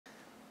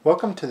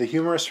Welcome to the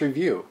Humorous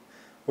Review,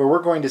 where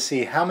we're going to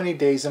see how many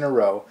days in a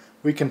row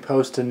we can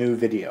post a new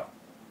video.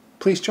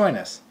 Please join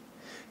us.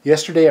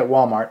 Yesterday at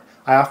Walmart,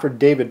 I offered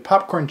David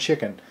popcorn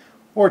chicken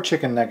or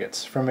chicken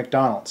nuggets from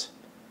McDonald's.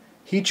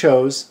 He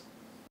chose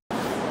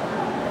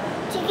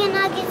chicken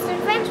nuggets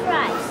and french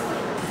fries.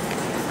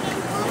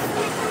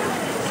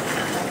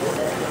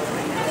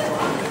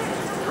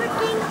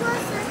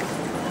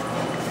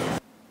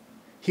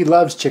 He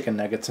loves chicken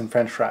nuggets and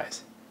french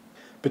fries.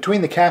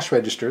 Between the cash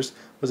registers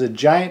was a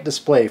giant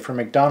display for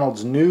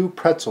McDonald's new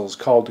pretzels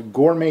called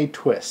Gourmet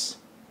Twists.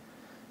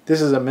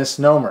 This is a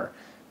misnomer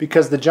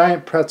because the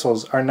giant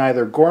pretzels are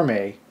neither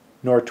gourmet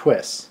nor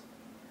twists.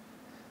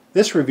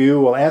 This review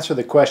will answer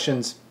the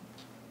questions: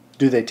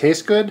 do they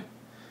taste good?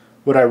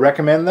 Would I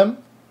recommend them?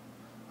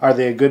 Are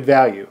they a good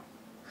value?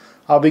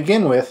 I'll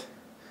begin with,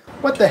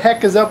 what the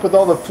heck is up with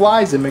all the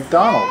flies in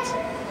McDonald's?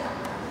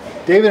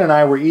 David and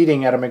I were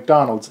eating at a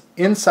McDonald's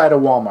inside a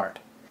Walmart,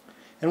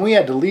 and we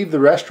had to leave the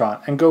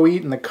restaurant and go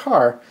eat in the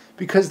car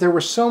because there were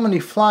so many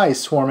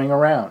flies swarming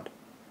around.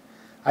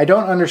 I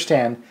don't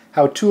understand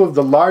how two of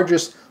the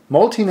largest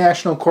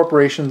multinational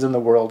corporations in the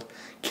world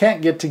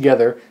can't get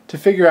together to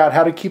figure out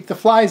how to keep the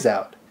flies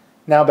out.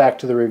 Now back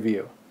to the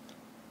review.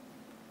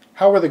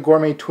 How were the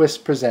gourmet twists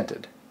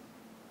presented?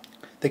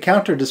 The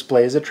counter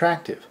display is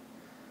attractive.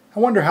 I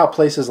wonder how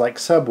places like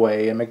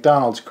Subway and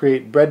McDonald's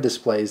create bread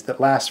displays that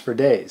last for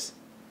days.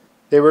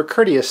 They were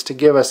courteous to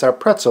give us our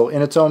pretzel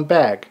in its own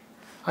bag.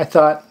 I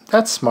thought,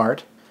 that's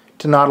smart,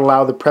 to not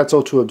allow the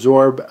pretzel to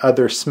absorb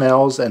other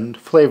smells and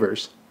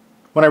flavors.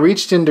 When I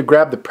reached in to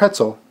grab the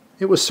pretzel,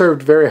 it was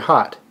served very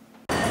hot.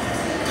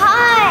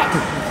 Hot!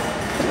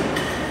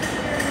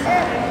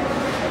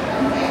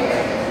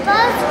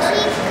 Buzz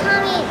keeps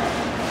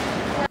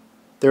coming.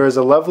 There is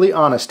a lovely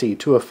honesty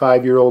to a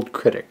 5-year-old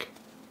critic.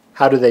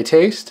 How do they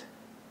taste?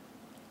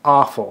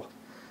 Awful.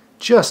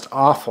 Just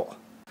awful.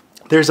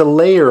 There's a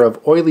layer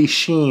of oily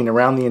sheen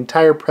around the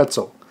entire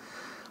pretzel.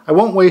 I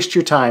won't waste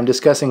your time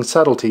discussing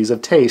subtleties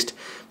of taste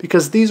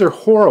because these are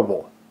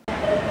horrible.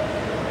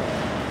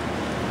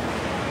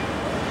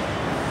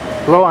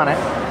 Blow on it.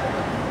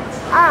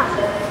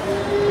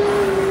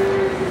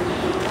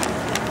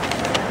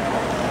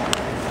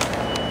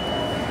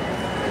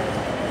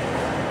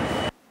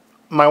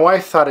 My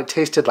wife thought it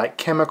tasted like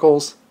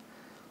chemicals.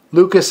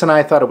 Lucas and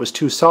I thought it was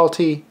too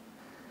salty.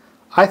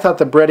 I thought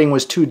the breading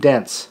was too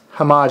dense,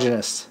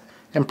 homogeneous,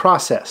 and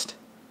processed.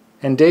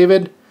 And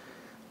David?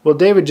 Well,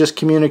 David just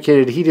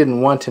communicated he didn't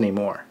want any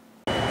more.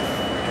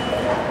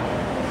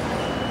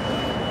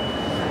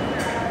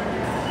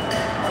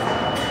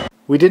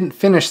 We didn't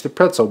finish the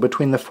pretzel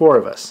between the 4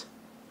 of us.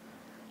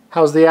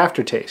 How's the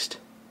aftertaste?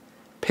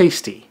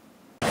 Pasty.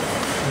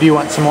 Do you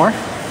want some more?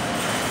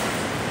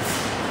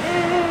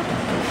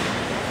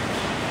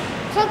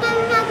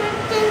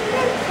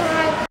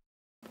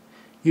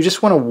 You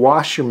just want to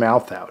wash your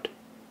mouth out.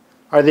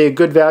 Are they a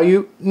good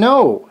value?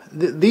 No!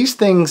 These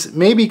things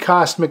maybe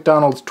cost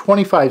McDonald's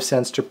 25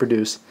 cents to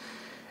produce,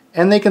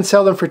 and they can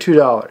sell them for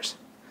 $2.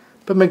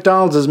 But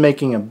McDonald's is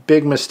making a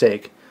big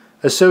mistake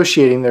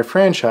associating their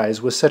franchise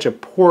with such a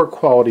poor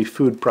quality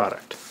food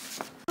product.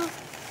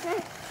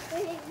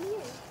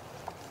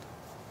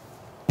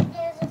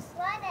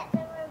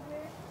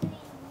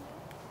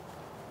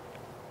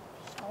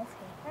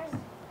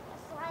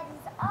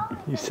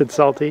 You said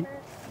salty?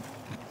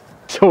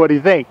 So what do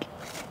you think?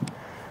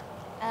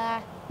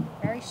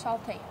 Very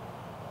salty.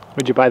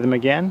 Would you buy them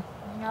again?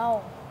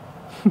 No.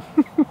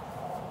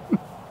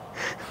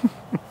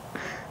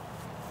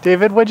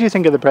 David, what do you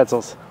think of the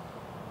pretzels?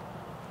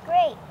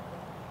 Great.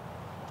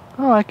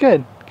 Oh,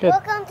 good. Good.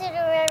 Welcome to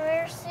the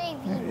Reverse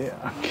Review.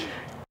 Yeah.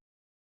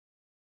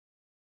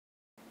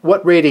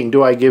 What rating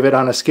do I give it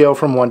on a scale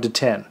from 1 to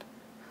 10?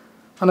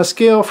 On a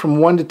scale from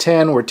 1 to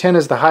 10, where 10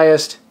 is the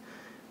highest,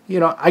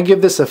 I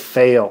give this a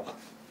fail.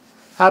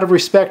 Out of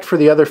respect for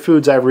the other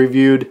foods I've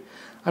reviewed,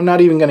 I'm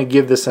not even going to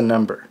give this a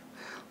number.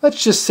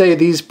 Let's just say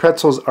these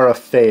pretzels are a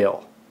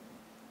fail.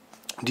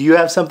 Do you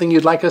have something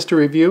you'd like us to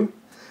review?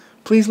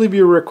 Please leave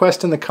your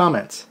request in the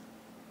comments.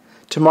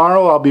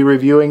 Tomorrow I'll be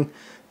reviewing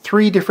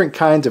 3 different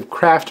kinds of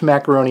Kraft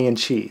macaroni and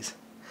cheese,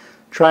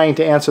 trying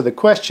to answer the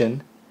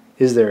question,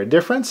 is there a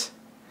difference?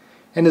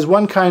 And is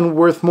one kind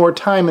worth more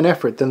time and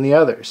effort than the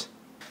others?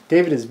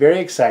 David is very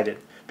excited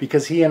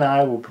because he and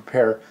I will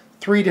prepare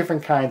 3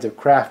 different kinds of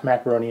Kraft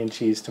macaroni and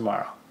cheese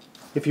tomorrow.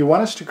 If you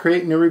want us to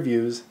create new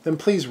reviews, then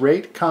please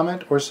rate,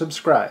 comment, or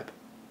subscribe.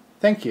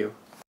 Thank you.